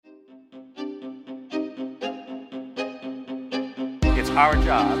It's our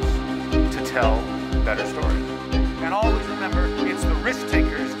jobs to tell better stories. And always remember, it's the risk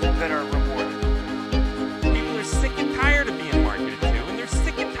takers that are rewarded. People are sick and tired of being marketed to, and they're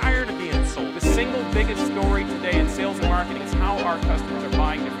sick and tired of being sold. The single biggest story today in sales and marketing is how our customers are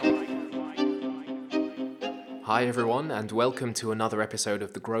buying differently. Hi everyone, and welcome to another episode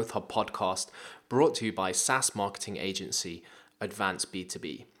of the Growth Hub podcast, brought to you by SaaS marketing agency Advanced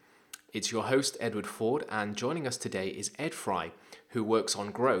B2B. It's your host Edward Ford, and joining us today is Ed Fry, who works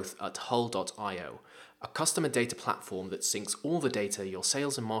on growth at Hull.io, a customer data platform that syncs all the data your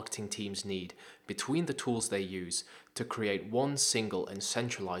sales and marketing teams need between the tools they use to create one single and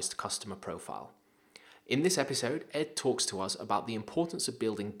centralized customer profile. In this episode, Ed talks to us about the importance of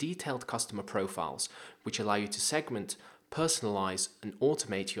building detailed customer profiles, which allow you to segment, personalize, and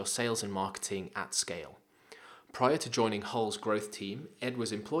automate your sales and marketing at scale. Prior to joining Hull's growth team, Ed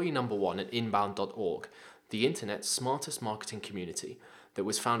was employee number one at inbound.org, the internet's smartest marketing community that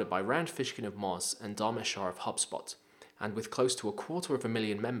was founded by Rand Fishkin of Moz and Dharmesh Shah of HubSpot. And with close to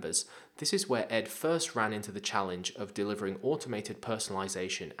 250,000 members, this is where Ed first ran into the challenge of delivering automated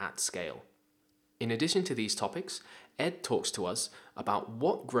personalization at scale. In addition to these topics, Ed talks to us about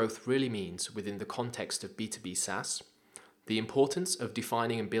what growth really means within the context of B2B SaaS, the importance of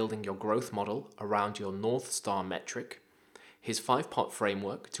defining and building your growth model around your North Star metric, his 5-part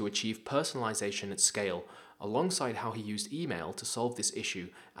framework to achieve personalization at scale, alongside how he used email to solve this issue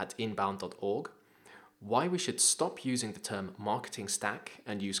at inbound.org, why we should stop using the term marketing stack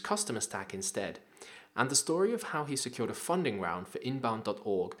and use customer stack instead, and the story of how he secured a funding round for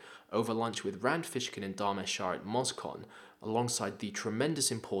inbound.org over lunch with Rand Fishkin and Dharmesh Shah at MozCon, alongside the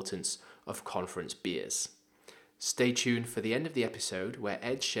tremendous importance of conference beers. Stay tuned for the end of the episode, where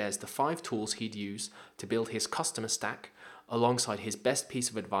Ed shares the 5 tools he'd use to build his customer stack, alongside his best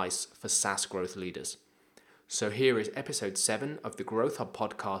piece of advice for SaaS growth leaders. So here is episode 7 of the Growth Hub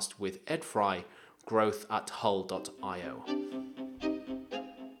podcast with Ed Fry, growth at Hull.io.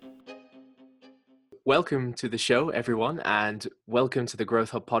 Welcome to the show, everyone, and welcome to the Growth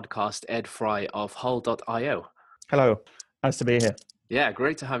Hub podcast, Ed Fry of Hull.io. Hello, nice to be here. Yeah,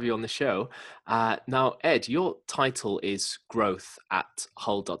 great to have you on the show. Now, Ed, your title is Growth at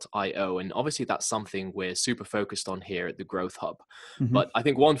Hull.io, and obviously that's something we're super focused on here at the Growth Hub. Mm-hmm. But I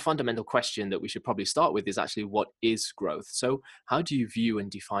think one fundamental question that we should probably start with is actually, what is growth? So how do you view and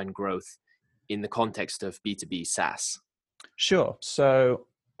define growth in the context of B2B SaaS? Sure. So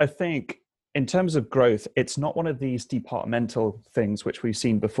I think in terms of growth, it's not one of these departmental things which we've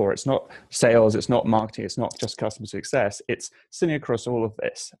seen before. It's not sales, it's not marketing, it's not just customer success. It's sitting across all of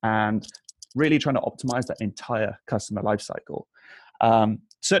this and really trying to optimize that entire customer lifecycle.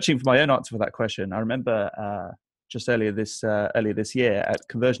 Searching for my own answer for that question, I remember just earlier this year at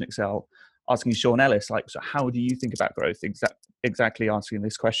Conversion Excel asking Sean Ellis, so how do you think about growth? Exactly answering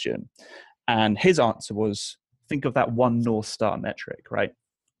this question. And his answer was, think of that one North Star metric, right?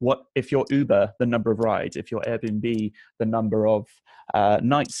 What if you're Uber, the number of rides, if you're Airbnb, the number of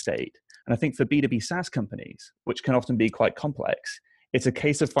nights stayed. And I think for B2B SaaS companies, which can often be quite complex, it's a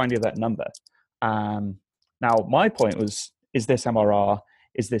case of finding that number. Now, my point was, is this MRR?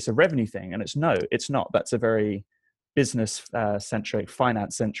 Is this a revenue thing? And it's not. That's a very business centric,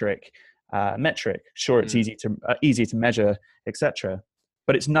 finance centric metric. Sure, it's easy to measure, etc.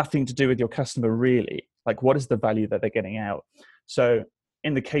 But it's nothing to do with your customer really. Like, what is the value that they're getting out? So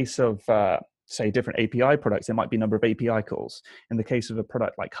in the case of, say, different API products, it might be number of API calls. In the case of a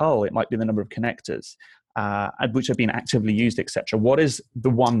product like Hull, it might be the number of connectors, which have been actively used, etc. What is the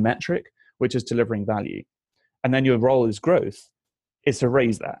one metric which is delivering value? And then your role as growth is to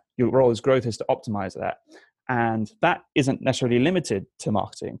raise that. Your role as growth is to optimize that. And that isn't necessarily limited to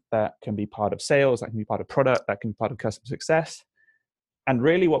marketing. That can be part of sales, that can be part of product, that can be part of customer success. And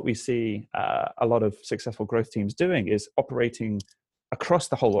really what we see a lot of successful growth teams doing is operating across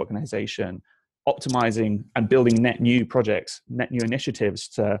the whole organization, optimizing and building net new projects, net new initiatives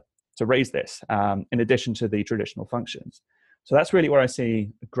to raise this, in addition to the traditional functions. So that's really where I see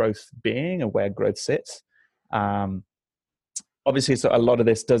growth being and where growth sits. Obviously, so a lot of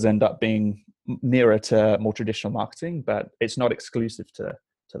this does end up being nearer to more traditional marketing, but it's not exclusive to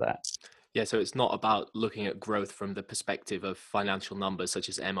that. Yeah, so it's not about looking at growth from the perspective of financial numbers such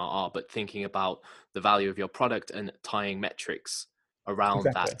as MRR, but thinking about the value of your product and tying metrics around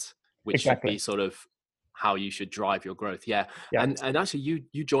that, which should be sort of how you should drive your growth. Yeah. And actually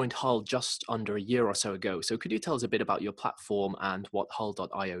you joined Hull just under a year or so ago. So could you tell us a bit about your platform and what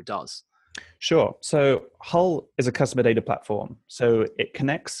Hull.io does? Sure. So Hull is a customer data platform. So it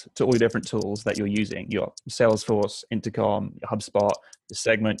connects to all your different tools that you're using, your Salesforce, Intercom, your HubSpot, the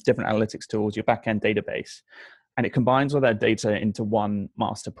Segment, different analytics tools, your backend database. and it combines all that data into one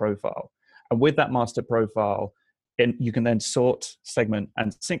master profile. And with that master profile, you can then sort, segment,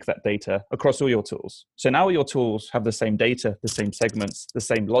 and sync that data across all your tools. So now all your tools have the same data, the same segments, the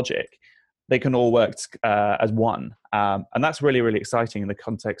same logic. They can all work as one. And that's really, really exciting in the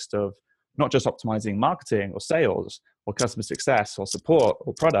context of not just optimizing marketing or sales or customer success or support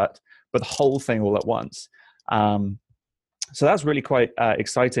or product, but the whole thing all at once. So that's really quite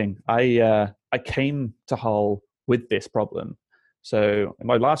exciting. I came to Hull with this problem. So in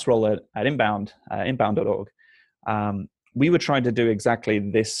my last role at Inbound, inbound.org, we were trying to do exactly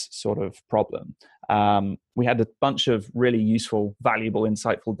this sort of problem. We had a bunch of really useful, valuable,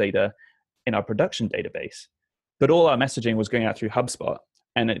 insightful data in our production database, but all our messaging was going out through HubSpot.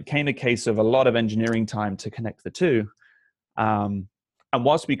 And it became a case of a lot of engineering time to connect the two. And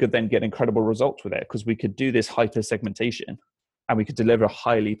whilst we could then get incredible results with it, because we could do this hyper segmentation and we could deliver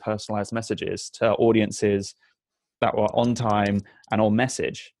highly personalized messages to audiences that were on time and on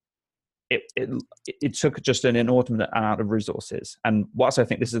message, it took just an inordinate amount of resources. And whilst I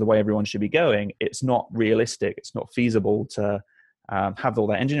think this is the way everyone should be going, it's not realistic. It's not feasible to have all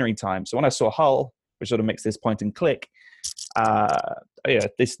that engineering time. So when I saw Hull, which sort of makes this point and click,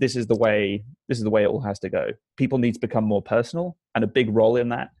 this is the way it all has to go. People need to become more personal, and a big role in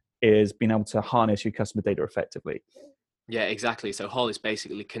that is being able to harness your customer data effectively. Yeah, exactly. So Hull is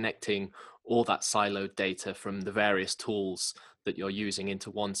basically connecting all that siloed data from the various tools that you're using into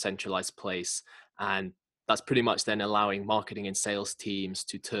one centralized place. And that's pretty much then allowing marketing and sales teams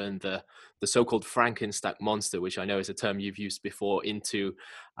to turn the so-called Frankenstack monster, which I know is a term you've used before, into,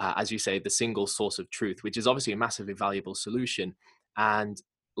 as you say, the single source of truth, which is obviously a massively valuable solution. And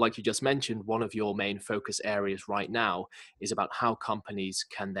like you just mentioned, one of your main focus areas right now is about how companies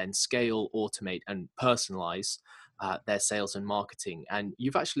can then scale, automate, and personalize their sales and marketing. And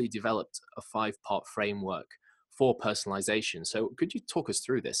you've actually developed a 5-part framework for personalization. So could you talk us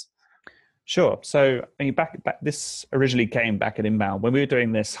through this? Sure. So I mean, back this originally came back at Inbound when we were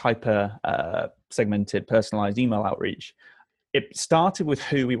doing this hyper segmented, personalized email outreach. It started with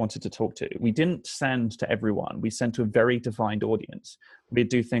who we wanted to talk to. We didn't send to everyone. We sent to a very defined audience. We'd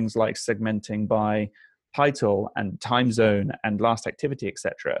do things like segmenting by title and time zone and last activity,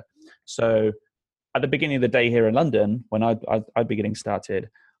 etc. So at the beginning of the day here in London, when I'd be getting started,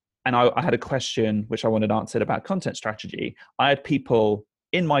 and I had a question which I wanted answered about content strategy, I had people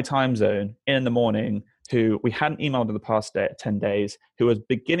in my time zone in the morning who we hadn't emailed in the past 10 days, who was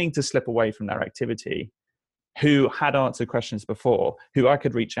beginning to slip away from their activity, who had answered questions before, who I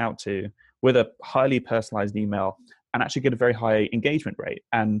could reach out to with a highly personalized email and actually get a very high engagement rate.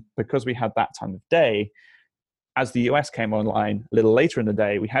 And because we had that time of day, as the US came online a little later in the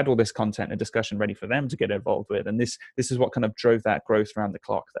day, we had all this content and discussion ready for them to get involved with. And this is what kind of drove that growth around the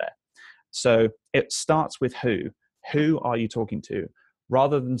clock there. So it starts with who. Who are you talking to?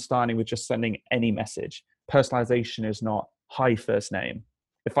 Rather than starting with just sending any message. Personalization is not, hi, first name.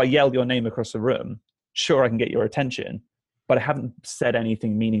 If I yell your name across the room, sure, I can get your attention, but I haven't said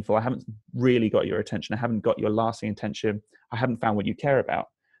anything meaningful. I haven't really got your attention. I haven't got your lasting attention. I haven't found what you care about.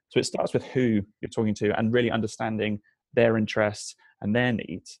 So it starts with who you're talking to and really understanding their interests and their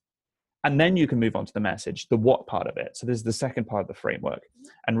needs. And then you can move on to the message, the what part of it. So this is the second part of the framework,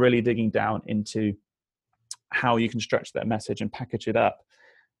 and really digging down into how you can stretch that message and package it up,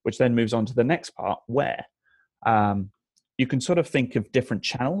 which then moves on to the next part, where. You can sort of think of different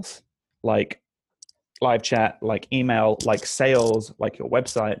channels, like live chat, like email, like sales, like your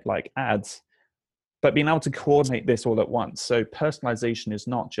website, like ads, but being able to coordinate this all at once. So personalization is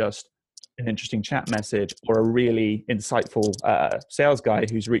not just an interesting chat message or a really insightful sales guy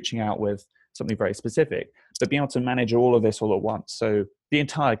who's reaching out with something very specific, but being able to manage all of this all at once. So the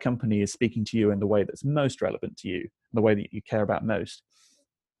entire company is speaking to you in the way that's most relevant to you, the way that you care about most.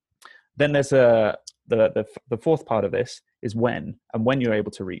 Then there's the fourth part of this is when you're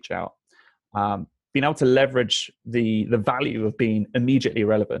able to reach out. Being able to leverage the value of being immediately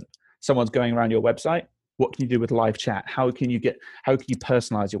relevant. Someone's going around your website. What can you do with live chat? How can you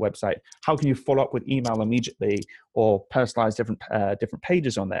personalize your website? How can you follow up with email immediately or personalize different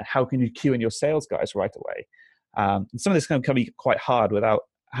pages on there? How can you queue in your sales guys right away? And some of this can be quite hard without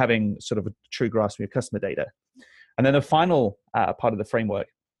having sort of a true grasp of your customer data. And then the final part of the framework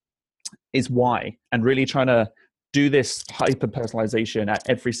is why, and really trying to do this hyper personalization at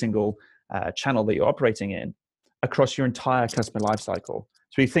every single channel that you're operating in across your entire customer lifecycle.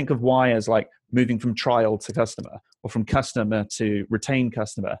 So you think of why as like moving from trial to customer, or from customer to retained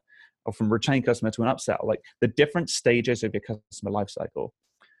customer, or from retained customer to an upsell, like the different stages of your customer lifecycle.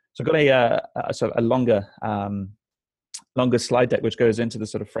 So I've got a longer longer slide deck which goes into the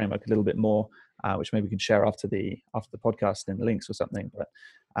sort of framework a little bit more, which maybe we can share after the podcast in the links or something. But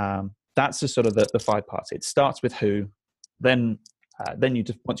that's the sort of the 5 parts. It starts with who, then you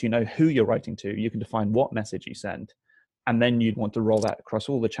just, once you know who you're writing to, you can define what message you send, and then you'd want to roll that across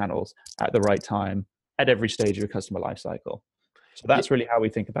all the channels at the right time at every stage of your customer lifecycle. So that's really how we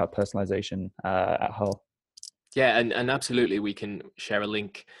think about personalization at Hull. Yeah, and absolutely, we can share a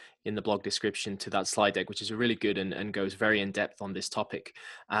link in the blog description to that slide deck, which is really good and goes very in depth on this topic.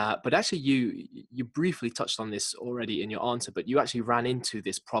 But actually, you briefly touched on this already in your answer, but you actually ran into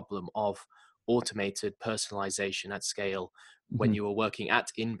this problem of automated personalization at scale when you were working at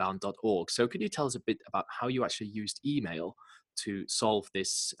inbound.org. So could you tell us a bit about how you actually used email to solve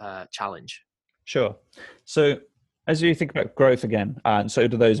this challenge? Sure. So as you think about growth again, and so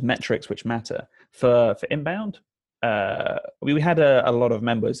do those metrics which matter for inbound. We had a lot of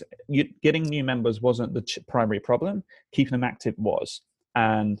members. Getting new members wasn't the primary problem. Keeping them active was.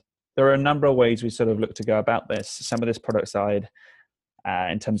 And there are a number of ways we sort of look to go about this. Some of this product side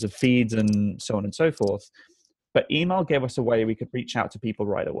in terms of feeds and so on and so forth. But email gave us a way we could reach out to people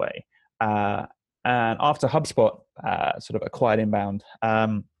right away. And after HubSpot sort of acquired Inbound,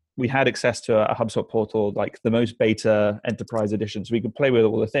 we had access to a HubSpot portal, like the most beta enterprise editions. We could play with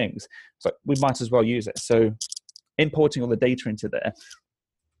all the things, but we might as well use it. So importing all the data into there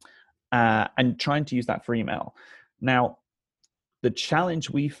and trying to use that for email. Now, the challenge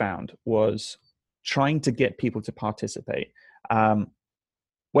we found was trying to get people to participate.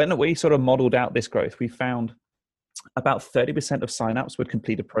 When we sort of modeled out this growth, we found about 30% of signups would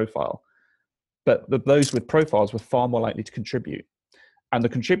complete a profile, but those with profiles were far more likely to contribute. And the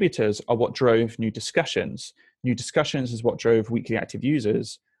contributors are what drove new discussions. New discussions is what drove weekly active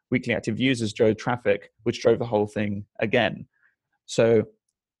users. Weekly active users drove traffic, which drove the whole thing again. So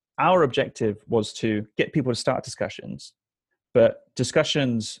our objective was to get people to start discussions, but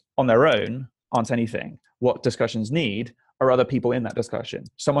discussions on their own aren't anything. What discussions need are other people in that discussion.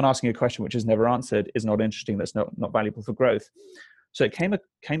 Someone asking a question which is never answered is not interesting. That's not valuable for growth. So it came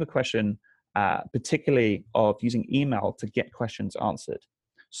a question, particularly of using email to get questions answered.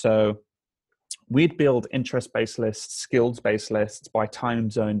 So we'd build interest-based lists, skills-based lists by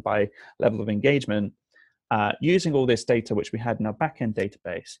time zone, by level of engagement, using all this data which we had in our backend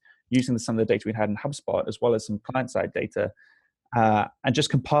database, using some of the data we had in HubSpot, as well as some client-side data, and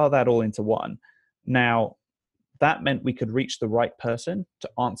just compile that all into one. Now, that meant we could reach the right person to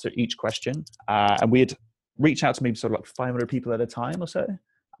answer each question, and we'd reach out to maybe sort of like 500 people at a time or so,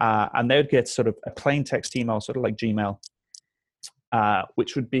 and they would get sort of a plain text email, sort of like Gmail,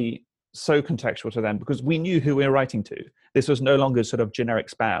 which would be so contextual to them because we knew who we were writing to. This was no longer sort of generic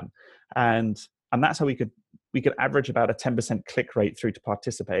spam, and that's how we could average about a 10% click rate through to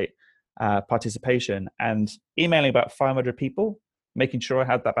participation, and emailing about 500 people, making sure I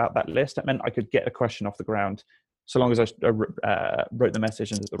had about that list. That meant I could get a question off the ground so long as I wrote the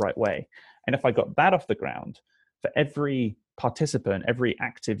message in the right way. And if I got that off the ground, for every participant, every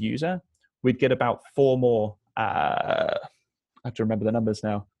active user, we'd get about 4 more. I have to remember the numbers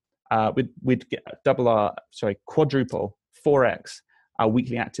now. We'd get quadruple, 4x our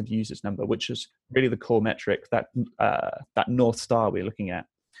weekly active users number, which is really the core metric, that North Star we're looking at.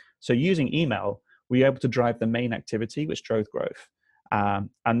 So using email, we were able to drive the main activity, which drove growth.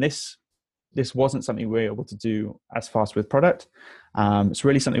 And this wasn't something we were able to do as fast with product. It's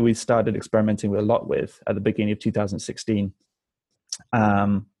really something we started experimenting with a lot with at the beginning of 2016.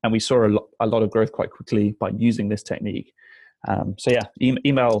 And we saw a lot of growth quite quickly by using this technique. So yeah,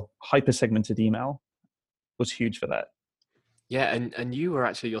 email, hyper-segmented email was huge for that. Yeah, and you were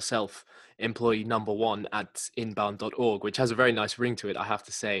actually yourself employee number 1 at inbound.org, which has a very nice ring to it, I have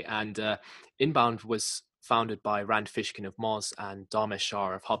to say. And Inbound was founded by Rand Fishkin of Moz and Dharmesh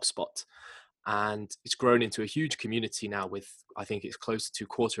Shah of HubSpot. And it's grown into a huge community now with, I think it's close to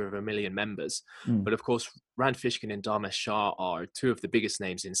 250,000 members. But of course, Rand Fishkin and Dharmesh Shah are 2 of the biggest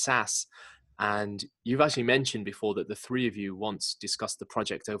names in SaaS. And you've actually mentioned before that the 3 of you once discussed the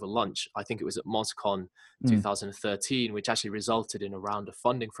project over lunch. I think it was at MozCon 2013, which actually resulted in a round of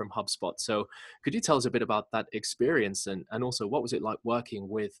funding from HubSpot. So could you tell us a bit about that experience and also what was it like working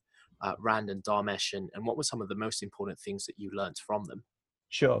with Rand and Dharmesh, and what were some of the most important things that you learned from them?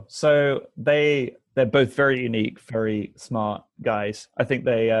 Sure. So they're both very unique, very smart guys. I think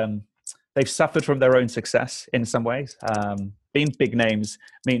they've suffered from their own success in some ways. Being big names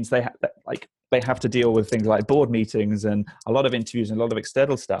means they have to deal with things like board meetings and a lot of interviews and a lot of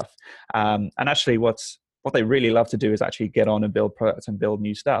external stuff. And actually, what they really love to do is actually get on and build products and build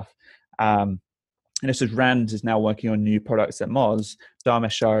new stuff. And this is Rand is now working on new products at Moz.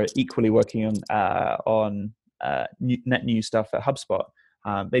 Dharmesh are equally working on net new stuff at HubSpot.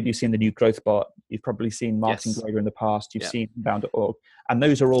 Maybe you've seen the new growth bot. You've probably seen Marketing Yes. Grower in the past. You've Yeah. seen Inbound.org. And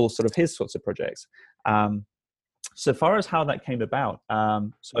those are all sort of his sorts of projects. So far as how that came about,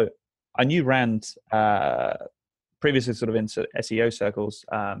 so I knew Rand previously sort of into SEO circles.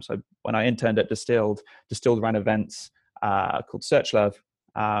 So when I interned at Distilled ran events called Search Love,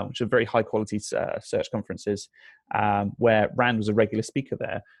 which are very high quality search conferences, where Rand was a regular speaker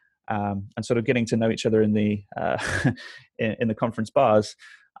there. And sort of getting to know each other in the in the conference bars.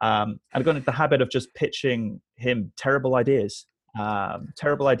 And I got into the habit of just pitching him terrible ideas at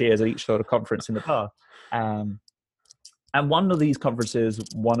each sort of conference in the bar. And one of these conferences,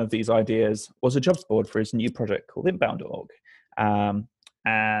 one of these ideas was a jobs board for his new project called Inbound.org. And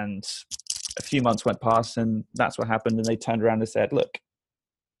a few months went past, and that's what happened. And they turned around and said, look,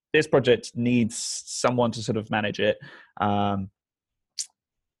 this project needs someone to sort of manage it.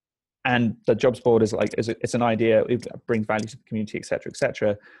 And the jobs board is like, it's an idea, it brings value to the community, et cetera, et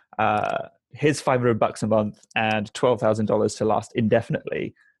cetera. Here's $500 a month and $12,000 to last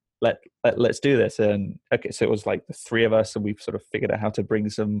indefinitely. Let's do this. And okay, so it was like the three of us, and we've sort of figured out how to bring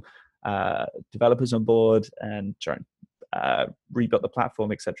some developers on board and try and rebuild the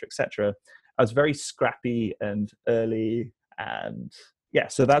platform, et cetera, et cetera. I was very scrappy and early, and yeah,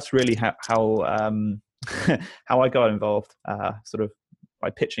 so that's really how how I got involved, sort of by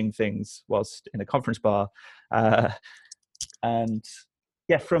pitching things whilst in a conference bar. And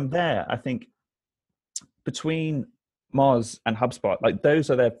yeah, from there, I think between Moz and HubSpot, like those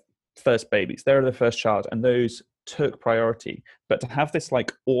are their first babies. They're the first child, and those took priority. But to have this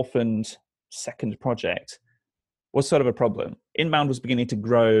like orphaned second project was sort of a problem. Inbound was beginning to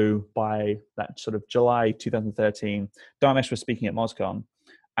grow by that sort of July 2013. Dharmesh was speaking at MozCon.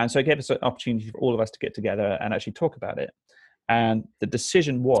 And so it gave us an opportunity for all of us to get together and actually talk about it. And the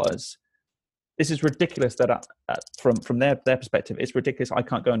decision was, this is ridiculous that from their perspective, it's ridiculous. I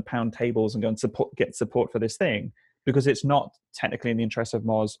can't go and pound tables and go and get support for this thing, because it's not technically in the interest of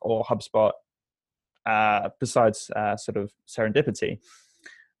Moz or HubSpot, besides sort of serendipity.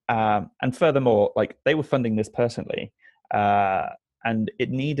 And furthermore, like they were funding this personally, and it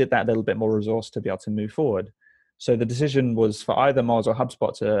needed that little bit more resource to be able to move forward. So the decision was for either Moz or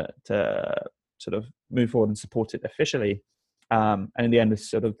HubSpot to sort of move forward and support it officially. And in the end,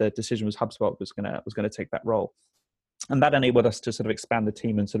 sort of the decision was HubSpot was gonna take that role, and that enabled us to sort of expand the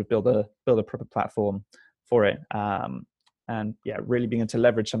team and sort of build a proper platform for it. And yeah, really beginning to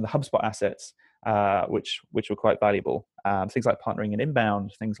leverage some of the HubSpot assets, which were quite valuable. Things like partnering in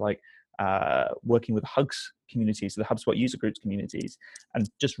Inbound, things like working with Hugs communities, so the HubSpot user groups communities, and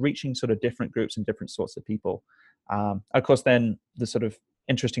just reaching sort of different groups and different sorts of people. Of course, then the sort of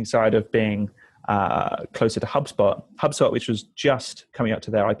interesting side of being closer to HubSpot, which was just coming up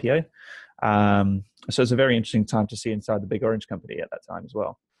to their IPO. So it's a very interesting time to see inside the big orange company at that time as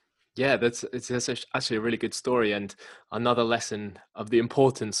well. Yeah, that's actually a really good story, and another lesson of the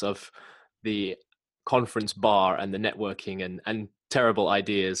importance of the conference bar and the networking and terrible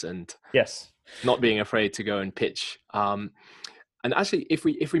ideas, and yes, not being afraid to go and pitch. And actually, if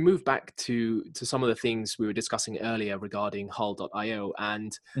we move back to some of the things we were discussing earlier regarding Hull.io,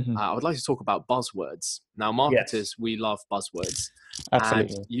 and I would like to talk about buzzwords. Now, marketers, we love buzzwords.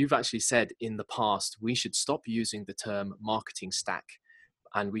 Absolutely. And you've actually said in the past, we should stop using the term marketing stack,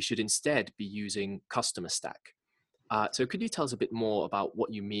 and we should instead be using customer stack. So could you tell us a bit more about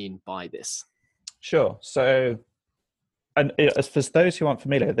what you mean by this? Sure. So, and as for those who aren't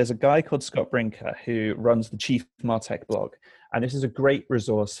familiar, there's a guy called Scott Brinker who runs the Chief Martech blog. And this is a great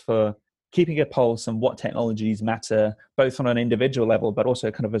resource for keeping a pulse on what technologies matter, both on an individual level, but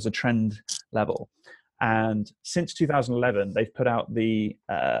also kind of as a trend level. And since 2011, they've put out the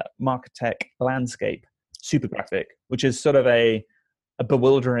Marketech Landscape Supergraphic, which is sort of a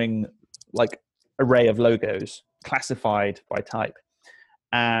bewildering like array of logos classified by type.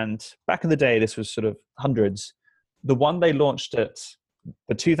 And back in the day, this was sort of hundreds. The one they launched at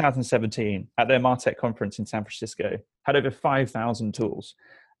the 2017 at their Martech conference in San Francisco had over 5,000 tools.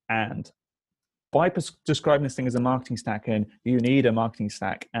 And by describing this thing as a marketing stack, and you need a marketing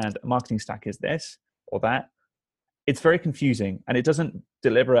stack, and a marketing stack is this or that, it's very confusing, and it doesn't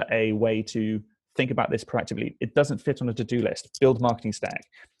deliver a way to think about this proactively. It doesn't fit on a to-do list. Build marketing stack.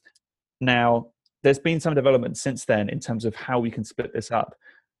 Now, there's been some development since then in terms of how we can split this up.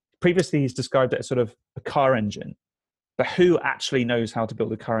 Previously, he's described it as sort of a car engine, but who actually knows how to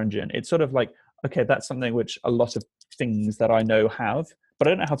build a car engine? It's sort of like, okay, that's something which a lot of things that I know have, but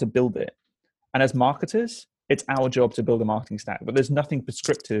I don't know how to build it. And as marketers, it's our job to build a marketing stack, but there's nothing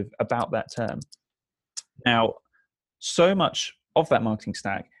prescriptive about that term. Now, so much of that marketing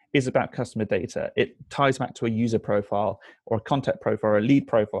stack is about customer data. It ties back to a user profile or a contact profile or a lead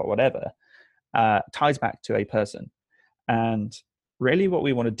profile or whatever, ties back to a person. And really what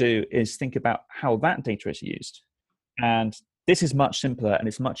we want to do is think about how that data is used. And this is much simpler and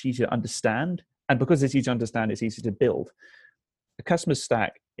it's much easier to understand. And because it's easy to understand, it's easy to build. A customer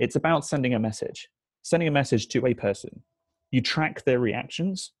stack, it's about sending a message to a person. You track their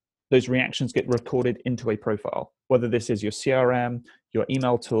reactions. Those reactions get recorded into a profile, whether this is your CRM, your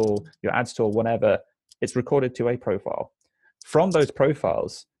email tool, your ads tool, whatever, it's recorded to a profile. From those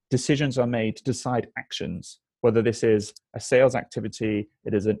profiles, decisions are made to decide actions, whether this is a sales activity,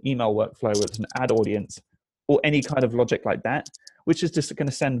 it is an email workflow, it's an ad audience, or any kind of logic like that, which is just going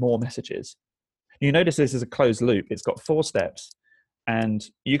to send more messages. You notice this is a closed loop. It's got 4 steps, and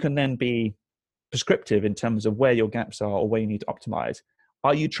you can then be prescriptive in terms of where your gaps are or where you need to optimize.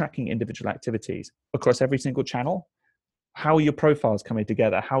 Are you tracking individual activities across every single channel? How are your profiles coming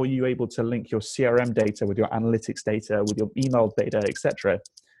together? How are you able to link your CRM data with your analytics data, with your email data, etc.?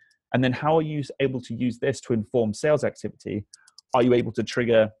 And then how are you able to use this to inform sales activity? Are you able to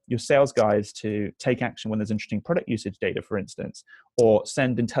trigger your sales guys to take action when there's interesting product usage data, for instance, or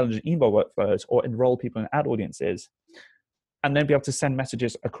send intelligent email workflows or enroll people in ad audiences? And then be able to send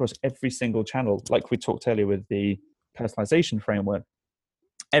messages across every single channel, like we talked earlier with the personalization framework.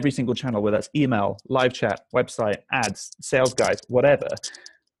 Every single channel, whether that's email, live chat, website, ads, sales guys, whatever.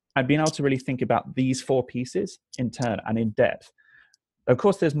 And being able to really think about these 4 pieces in turn and in depth. Of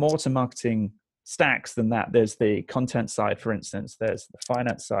course, there's more to marketing stacks than that. There's the content side, for instance. There's the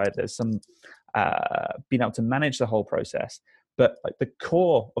finance side. There's some being able to manage the whole process. But like the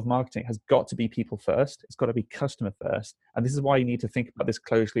core of marketing has got to be people first. It's got to be customer first. And this is why you need to think about this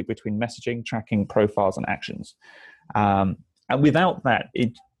closed loop between messaging, tracking, profiles, and actions. And without that,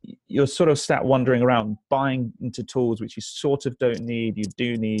 you're sort of sat wandering around buying into tools which you sort of don't need, you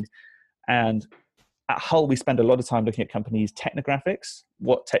do need. And at Hull, we spend a lot of time looking at companies' technographics,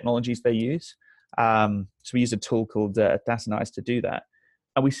 what technologies they use. So we use a tool called Personalise to do that.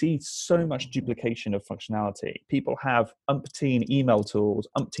 And we see so much duplication of functionality. People have umpteen email tools,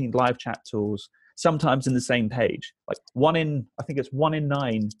 umpteen live chat tools, sometimes in the same page. Like one in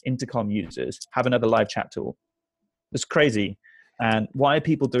 9 intercom users have another live chat tool. It's crazy. And why are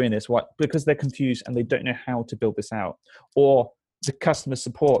people doing this? Why? Because they're confused and they don't know how to build this out. Or the customer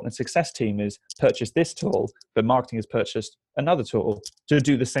support and success team has purchased this tool, but marketing has purchased another tool to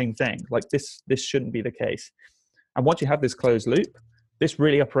do the same thing. Like this shouldn't be the case. And once you have this closed loop, this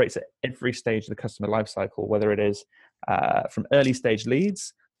really operates at every stage of the customer lifecycle, whether it is from early stage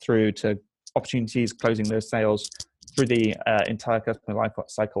leads through to opportunities, closing those sales, through the entire customer life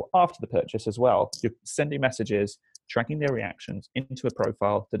cycle after the purchase as well. You're sending messages, tracking their reactions into a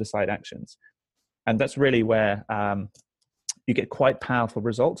profile to decide actions. And that's really where you get quite powerful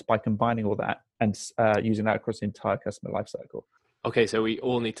results by combining all that and using that across the entire customer lifecycle. Okay, so we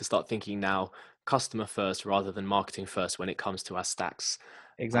all need to start thinking now customer first rather than marketing first when it comes to our stacks.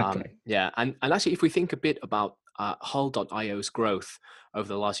 Exactly. And actually, if we think a bit about Hull.io's growth over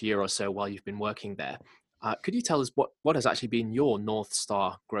the last year or so while you've been working there, could you tell us what has actually been your North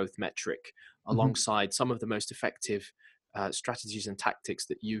Star growth metric alongside some of the most effective strategies and tactics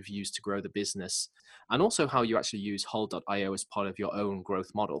that you've used to grow the business, and also how you actually use Hull.io as part of your own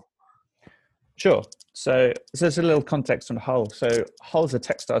growth model? Sure. So there's a little context on Hull. So Hull's a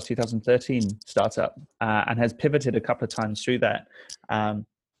Techstars 2013 startup and has pivoted a couple of times through that. A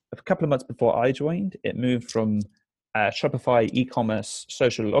couple of months before I joined, it moved from Shopify e-commerce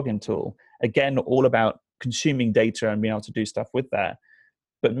social login tool, again, all about consuming data and being able to do stuff with that,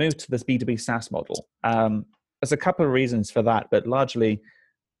 but moved to this B2B SaaS model. There's a couple of reasons for that, but largely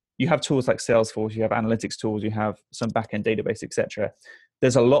you have tools like Salesforce, you have analytics tools, you have some backend database, etc.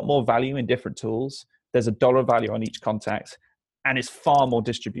 There's a lot more value in different tools. There's a dollar value on each contact, and it's far more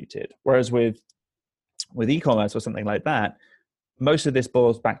distributed. Whereas with e-commerce or something like that, most of this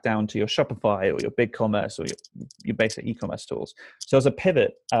boils back down to your Shopify or your BigCommerce or your basic e-commerce tools. So there's a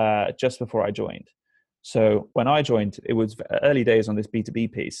pivot just before I joined. So when I joined, it was early days on this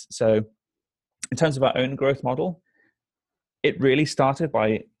B2B piece. So in terms of our own growth model, it really started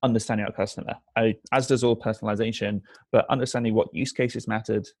by understanding our customer, as does all personalization, but understanding what use cases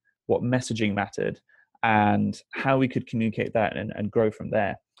mattered, what messaging mattered, and how we could communicate that and grow from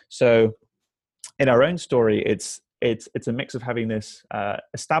there. So in our own story, it's a mix of having this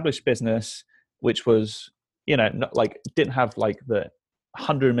established business, which was, not like didn't have like the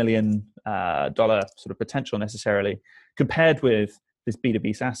 $100 million sort of potential necessarily, compared with this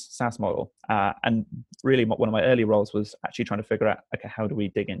B2B SaaS model. And really one of my early roles was actually trying to figure out, okay, how do we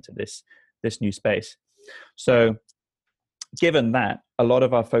dig into this new space? So given that, a lot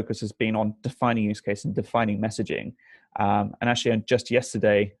of our focus has been on defining use case and defining messaging. And actually, just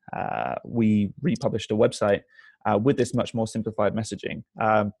yesterday, we republished a website with this much more simplified messaging.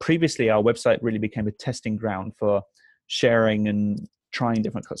 Previously, our website really became a testing ground for sharing and trying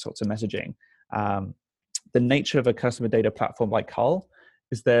different sorts of messaging. The nature of a customer data platform like Hull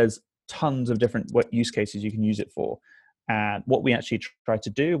is there's tons of different use cases you can use it for. And what we actually tried to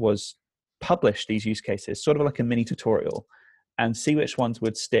do was publish these use cases, sort of like a mini tutorial, and see which ones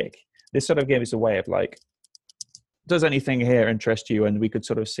would stick. This sort of gave us a way of like, does anything here interest you? And we could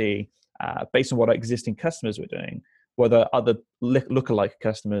sort of see, based on what our existing customers were doing, whether other lookalike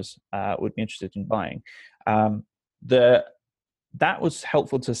customers would be interested in buying. That was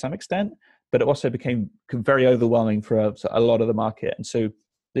helpful to some extent, but it also became very overwhelming for a lot of the market. And so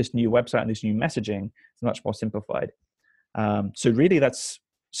this new website and this new messaging is much more simplified. So really, that's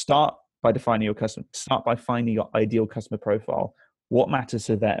start by defining your customer, start by finding your ideal customer profile, what matters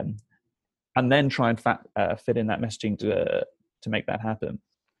to them, and then try and fit in that messaging to make that happen.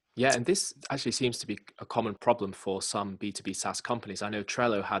 Yeah, and this actually seems to be a common problem for some B2B SaaS companies. I know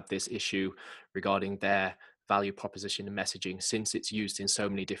Trello had this issue regarding their value proposition and messaging since it's used in so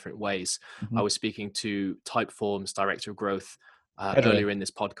many different ways. Mm-hmm. I was speaking to Typeform's director of growth Edward. earlier in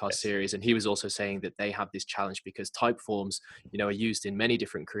this podcast series, and he was also saying that they have this challenge because Typeforms, are used in many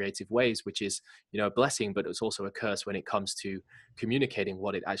different creative ways, which is, a blessing, but it's also a curse when it comes to communicating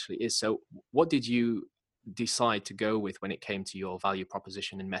what it actually is. So what did you decide to go with when it came to your value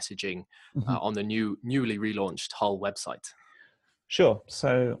proposition and messaging on the newly relaunched Hull website? Sure.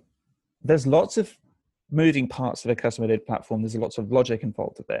 So there's lots of moving parts of a customer data platform. There's lots of logic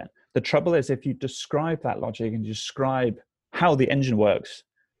involved there. The trouble is, if you describe that logic and describe how the engine works,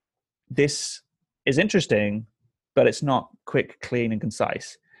 this is interesting, but it's not quick, clean, and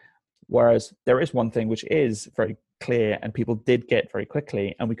concise. Whereas there is one thing which is very clear and people did get very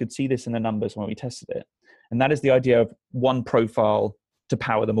quickly, and we could see this in the numbers when we tested it. And that is the idea of one profile to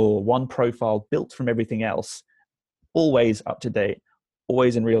power them all, one profile built from everything else, always up to date,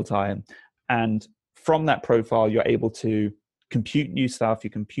 always in real time. And from that profile, you're able to compute new stuff, you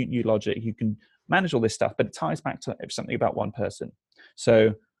compute new logic, you can manage all this stuff, but it ties back to something about one person.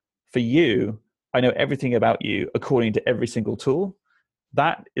 So for you, I know everything about you according to every single tool.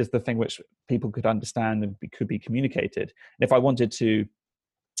 That is the thing which people could understand and could be communicated. And if I wanted to,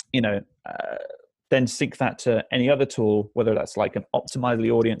 then sync that to any other tool, whether that's like an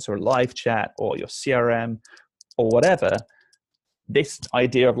Optimizely audience or a live chat or your CRM or whatever, this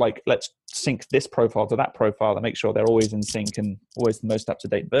idea of like, let's sync this profile to that profile and make sure they're always in sync and always the most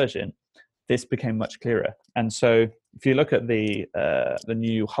up-to-date version, this became much clearer. And so if you look at the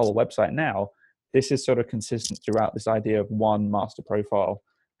new Hull website now, this is sort of consistent throughout, this idea of one master profile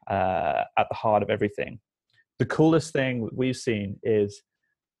at the heart of everything. The coolest thing we've seen is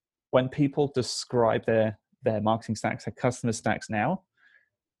when people describe their marketing stacks, their customer stacks now,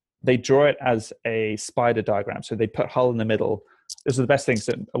 they draw it as a spider diagram. So they put Hull in the middle. This is the best things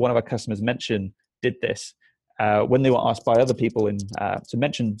that one of our customers mentioned did this. When they were asked by other people to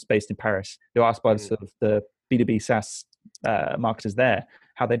mention based in Paris, they were asked by sort of the B2B SaaS marketers there,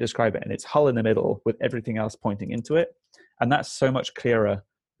 how they describe it. And it's Hull in the middle with everything else pointing into it. And that's so much clearer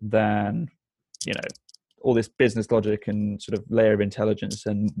than, all this business logic and sort of layer of intelligence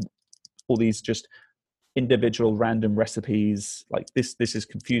and all these just individual random recipes. Like this is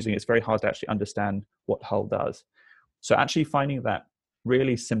confusing. It's very hard to actually understand what Hull does. So actually finding that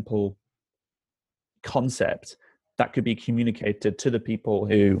really simple concept that could be communicated to the people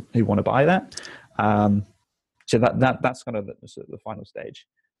who want to buy that. So that's kind of the final stage.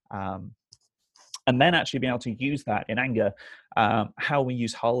 And then actually being able to use that in anger, how we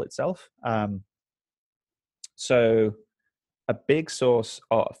use Hull itself. So a big source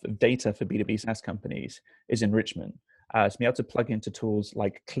of data for B2B SaaS companies is enrichment. So being able to plug into tools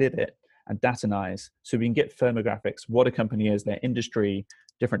like Clearbit and Personalise, so we can get firmographics, what a company is, their industry,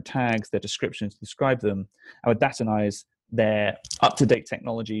 different tags, their descriptions, describe them. And with Personalise, their up-to-date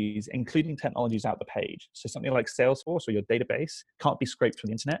technologies, including technologies out the page. So something like Salesforce or your database can't be scraped from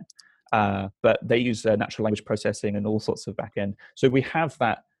the internet, but they use natural language processing and all sorts of backend. So we have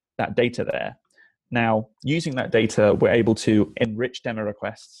that data there. Now, using that data, we're able to enrich demo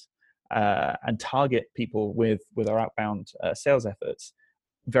requests and target people with our outbound sales efforts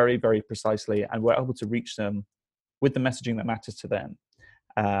very, very precisely, and we're able to reach them with the messaging that matters to them.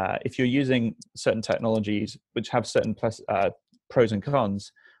 If you're using certain technologies which have certain pros and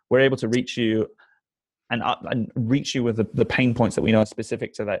cons, we're able to reach you and reach you with the pain points that we know are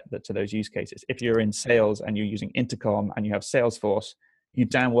specific to those use cases. If you're in sales and you're using Intercom and you have Salesforce, you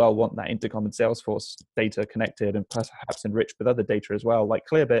damn well want that Intercom and Salesforce data connected and perhaps enriched with other data as well, like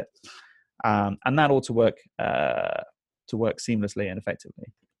Clearbit, and that all to work seamlessly and effectively.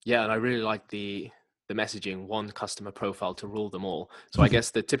 Yeah, and I really like the messaging, one customer profile to rule them all. So I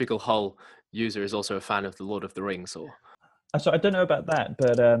guess the typical Hull user is also a fan of the Lord of the Rings, or? So I don't know about that,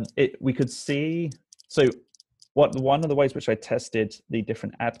 but we could see. So one of the ways which I tested the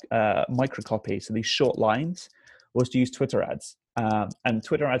different ad microcopy, so these short lines, was to use Twitter ads, and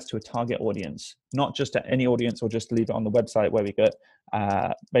Twitter ads to a target audience, not just at any audience or just leave it on the website where we get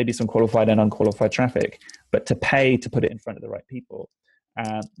maybe some qualified and unqualified traffic, but to pay to put it in front of the right people.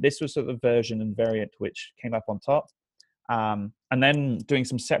 This was sort of the version and variant which came up on top. And then doing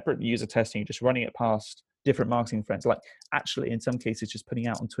some separate user testing, just running it past different marketing friends, like actually in some cases just putting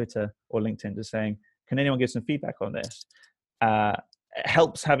out on Twitter or LinkedIn, just saying, can anyone give some feedback on this? It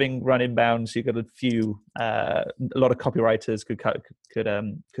helps having run inbound, so you've got a lot of copywriters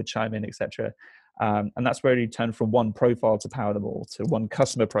could chime in, etc. And that's where you turn from one profile to power them all to one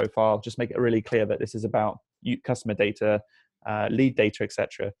customer profile. Just make it really clear that this is about customer data, lead data,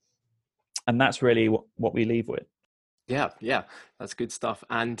 etc. And that's really what we leave with. Yeah, that's good stuff.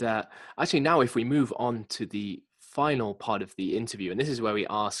 And actually, now if we move on to the final part of the interview, and this is where we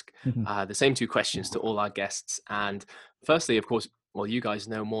ask the same two questions to all our guests. And firstly, of course, well, you guys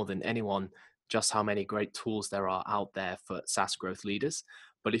know more than anyone just how many great tools there are out there for SaaS growth leaders.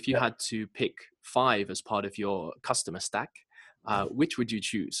 But if you had to pick 5 as part of your customer stack, which would you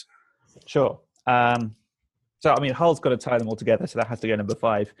choose? Sure. So, I mean, Hull's got to tie them all together, so that has to go number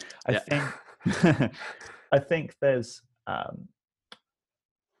 5. I think there's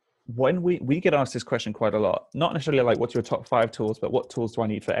when we get asked this question quite a lot, not necessarily like what's your top 5 tools, but what tools do I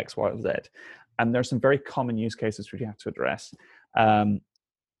need for X, Y, or Z? And there's some very common use cases which you have to address.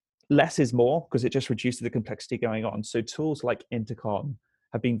 Less is more because it just reduces the complexity going on. So tools like Intercom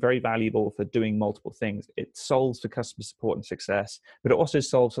have been very valuable for doing multiple things. It solves for customer support and success, but it also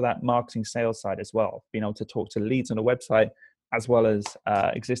solves for that marketing sales side as well, being able to talk to leads on a website as well as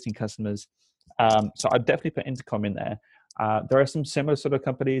existing customers. So I'd definitely put Intercom in there. There are some similar sort of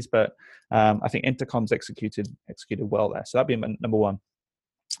companies, but I think Intercom's executed well there. So that'd be number 1.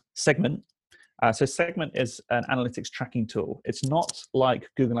 Segment. So Segment is an analytics tracking tool. It's not like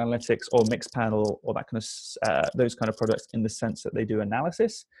Google Analytics or Mixpanel or that kind of those kind of products in the sense that they do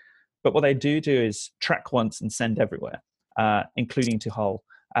analysis. But what they do is track once and send everywhere, including to Hull.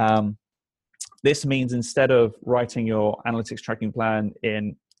 This means instead of writing your analytics tracking plan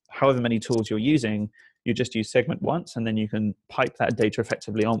in however many tools you're using, you just use Segment once, and then you can pipe that data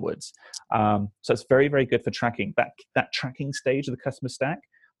effectively onwards. So it's very, very good for tracking that tracking stage of the customer stack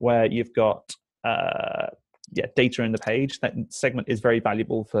where you've got data in the page. That Segment is very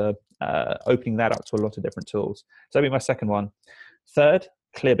valuable for opening that up to a lot of different tools. So that'd be my second one. Third,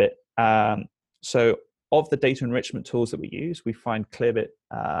 Clearbit. So of the data enrichment tools that we use, we find Clearbit,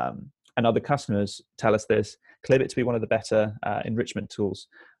 and other customers tell us this, Clearbit to be one of the better enrichment tools.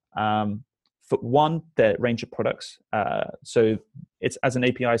 For one, their range of products. So it's as an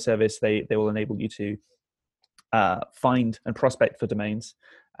API service, they will enable you to find and prospect for domains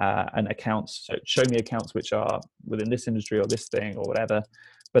and accounts. So show me accounts which are within this industry or this thing or whatever,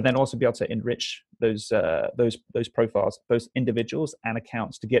 but then also be able to enrich those profiles, both individuals and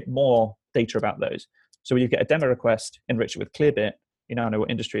accounts, to get more data about those. So when you get a demo request, enrich it with Clearbit, you now know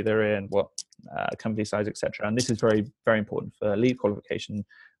what industry they're in, what company size, etc. And this is very, very important for lead qualification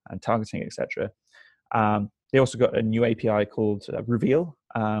and targeting, etc. They also got a new API called Reveal,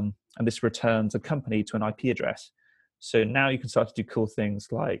 and this returns a company to an IP address. So now you can start to do cool things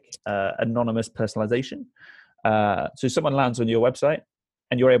like anonymous personalization. So someone lands on your website,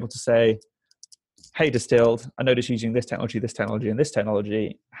 and you're able to say, "Hey, Distilled, I noticed you're using this technology, and this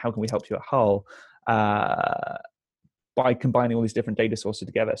technology. How can we help you at Hull?" By combining all these different data sources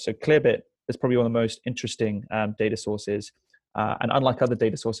together. So Clearbit is probably one of the most interesting data sources. And unlike other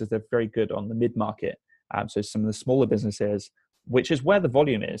data sources, they're very good on the mid-market. So some of the smaller businesses, which is where the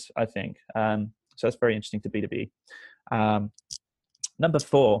volume is, I think. So that's very interesting to B2B. Number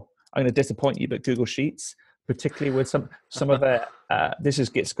 4, I'm going to disappoint you, but Google Sheets, particularly with some of their, this is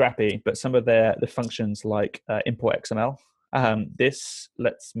get scrappy, but some of the functions like import XML. This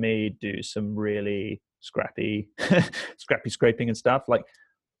lets me do some really scrappy scraping and stuff. Like,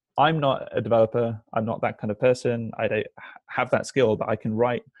 I'm not a developer. I'm not that kind of person. I don't have that skill, but I can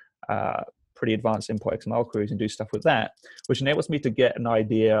write pretty advanced import XML queries and do stuff with that, which enables me to get an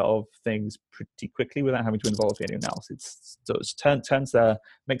idea of things pretty quickly without having to involve anyone else.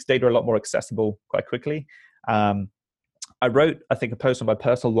 Makes data a lot more accessible quite quickly. I wrote, I think, a post on my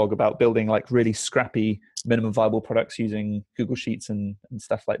personal blog about building like really scrappy minimum viable products using Google Sheets and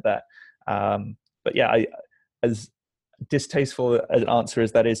stuff like that. But yeah, as distasteful an answer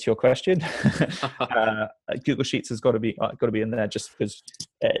as that is to your question, Google Sheets has got to be in there just because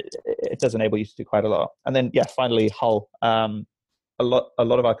it does enable you to do quite a lot. And then finally Hull. A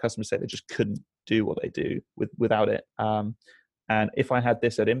lot of our customers say they just couldn't do what they do without it. And if I had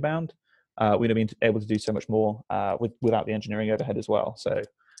this at Inbound, we'd have been able to do so much more without the engineering overhead as well. So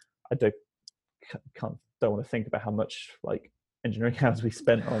I don't want to think about how much like engineering hours we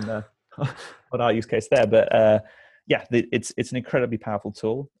spent on our use case there. But it's an incredibly powerful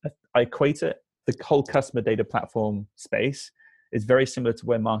tool. I equate it. The whole customer data platform space is very similar to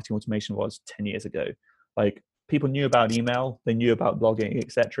where marketing automation was 10 years ago. Like, people knew about email, they knew about blogging,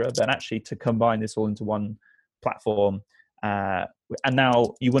 etc. Then actually to combine this all into one platform, and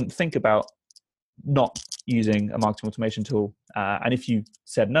now you wouldn't think about not using a marketing automation tool. And if you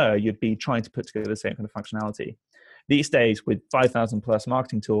said no, you'd be trying to put together the same kind of functionality. These days, with 5,000 plus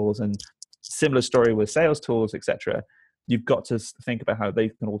marketing tools and similar story with sales tools, etc., you've got to think about how they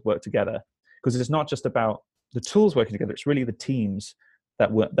can all work together. Because it's not just about the tools working together; it's really the teams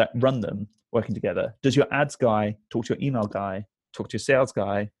that run them working together. Does your ads guy talk to your email guy, talk to your sales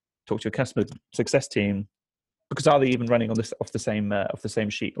guy, talk to your customer success team? Because are they even running on this off the same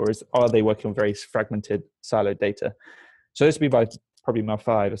sheet, or are they working on very fragmented, siloed data? So this would be probably my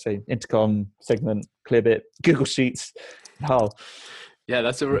 5. I say Intercom, Segment, Clearbit, Google Sheets, Hull. Yeah,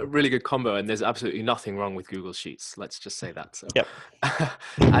 that's a really good combo, and there's absolutely nothing wrong with Google Sheets. Let's just say that. So. Yep.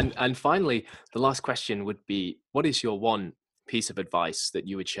 And finally, the last question would be: what is your one piece of advice that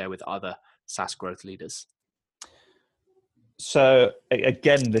you would share with other SaaS growth leaders? So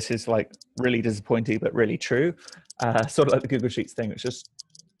again, this is like really disappointing, but really true. Sort of like the Google Sheets thing. It's just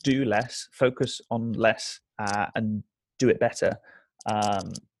do less, focus on less, and do it better.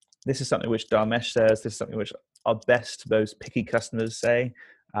 This is something which Dharmesh says. This is something which our best, most picky customers say.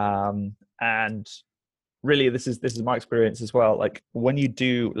 And really, this is my experience as well. Like, when you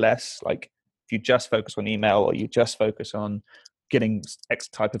do less, like if you just focus on email or you just focus on getting X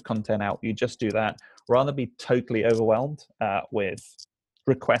type of content out, you just do that, rather than be totally overwhelmed with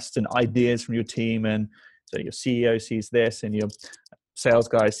requests and ideas from your team. And so your CEO sees this and your sales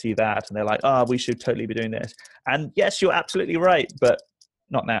guys see that, and they're like, we should totally be doing this. And yes, you're absolutely right, but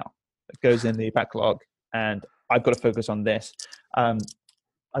not now. It goes in the backlog, and I've got to focus on this. I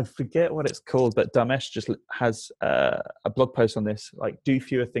forget what it's called, but Dharmesh just has a blog post on this, like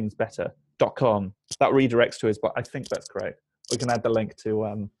dofewerthingsbetter.com. That redirects to his, but I think that's correct. We can add the link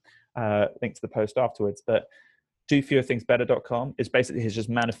to the post afterwards. But dofewerthingsbetter.com is basically his just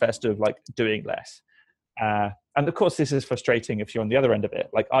manifesto of like doing less. And of course, this is frustrating if you're on the other end of it.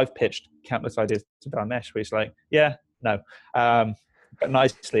 Like, I've pitched countless ideas to Dharmesh where he's like, yeah, no. But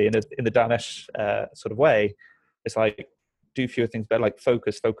nicely in the Dharmesh sort of way, it's like, do fewer things better, like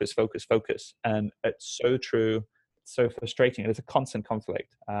focus. And it's so true, it's so frustrating. It's a constant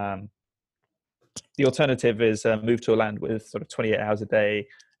conflict. The alternative is move to a land with sort of 28 hours a day,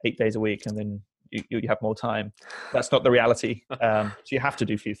 8 days a week, and then you have more time. That's not the reality. So you have to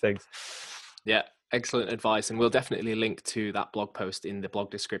do few things. Yeah, excellent advice. And we'll definitely link to that blog post in the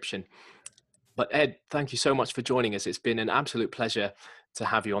blog description. But Ed, thank you so much for joining us. It's been an absolute pleasure to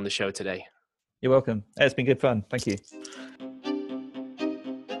have you on the show today. You're welcome. It's been good fun. Thank you.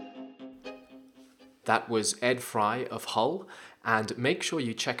 That was Ed Fry of Hull, and make sure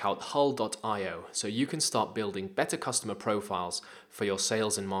you check out hull.io so you can start building better customer profiles for your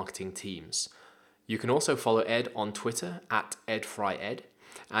sales and marketing teams. You can also follow Ed on Twitter at EdFryEd,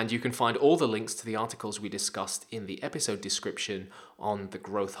 and you can find all the links to the articles we discussed in the episode description on the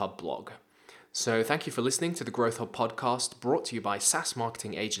Growth Hub blog. So thank you for listening to the Growth Hub podcast, brought to you by SaaS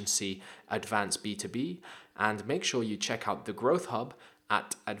marketing agency Advance B2B, and make sure you check out the Growth Hub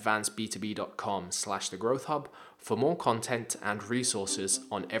at advanceb2b.com/thegrowthhub for more content and resources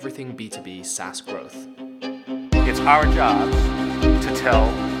on everything B2B SaaS growth. It's our jobs to tell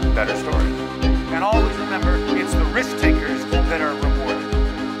better stories. And always remember, it's the risk takers that are rewarded.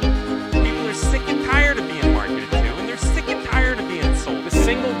 People are sick and tired of being marketed to, and they're sick and tired of being sold. The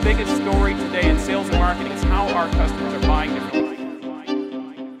single biggest story today in sales and marketing is how our customers are buying different things.